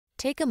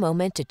Take a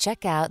moment to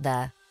check out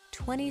the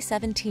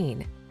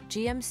 2017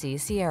 GMC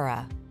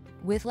Sierra.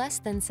 With less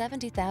than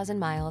 70,000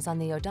 miles on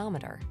the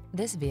odometer,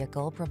 this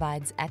vehicle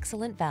provides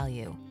excellent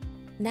value.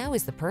 Now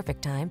is the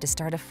perfect time to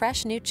start a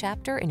fresh new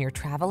chapter in your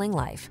traveling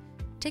life.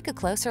 Take a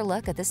closer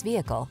look at this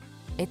vehicle.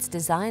 Its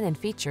design and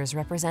features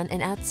represent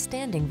an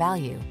outstanding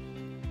value.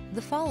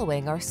 The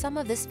following are some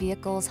of this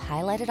vehicle's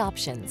highlighted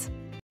options: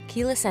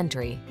 keyless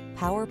entry,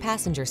 power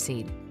passenger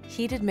seat,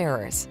 heated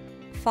mirrors,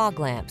 fog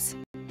lamps,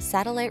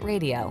 satellite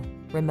radio,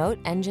 remote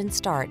engine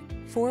start,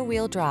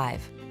 four-wheel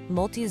drive,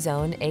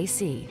 multi-zone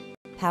AC,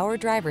 power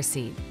driver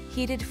seat,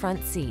 heated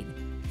front seat.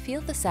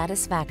 Feel the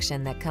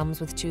satisfaction that comes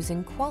with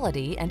choosing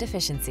quality and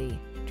efficiency.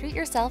 Treat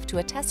yourself to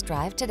a test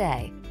drive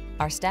today.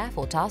 Our staff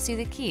will toss you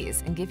the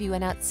keys and give you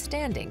an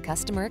outstanding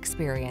customer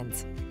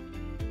experience.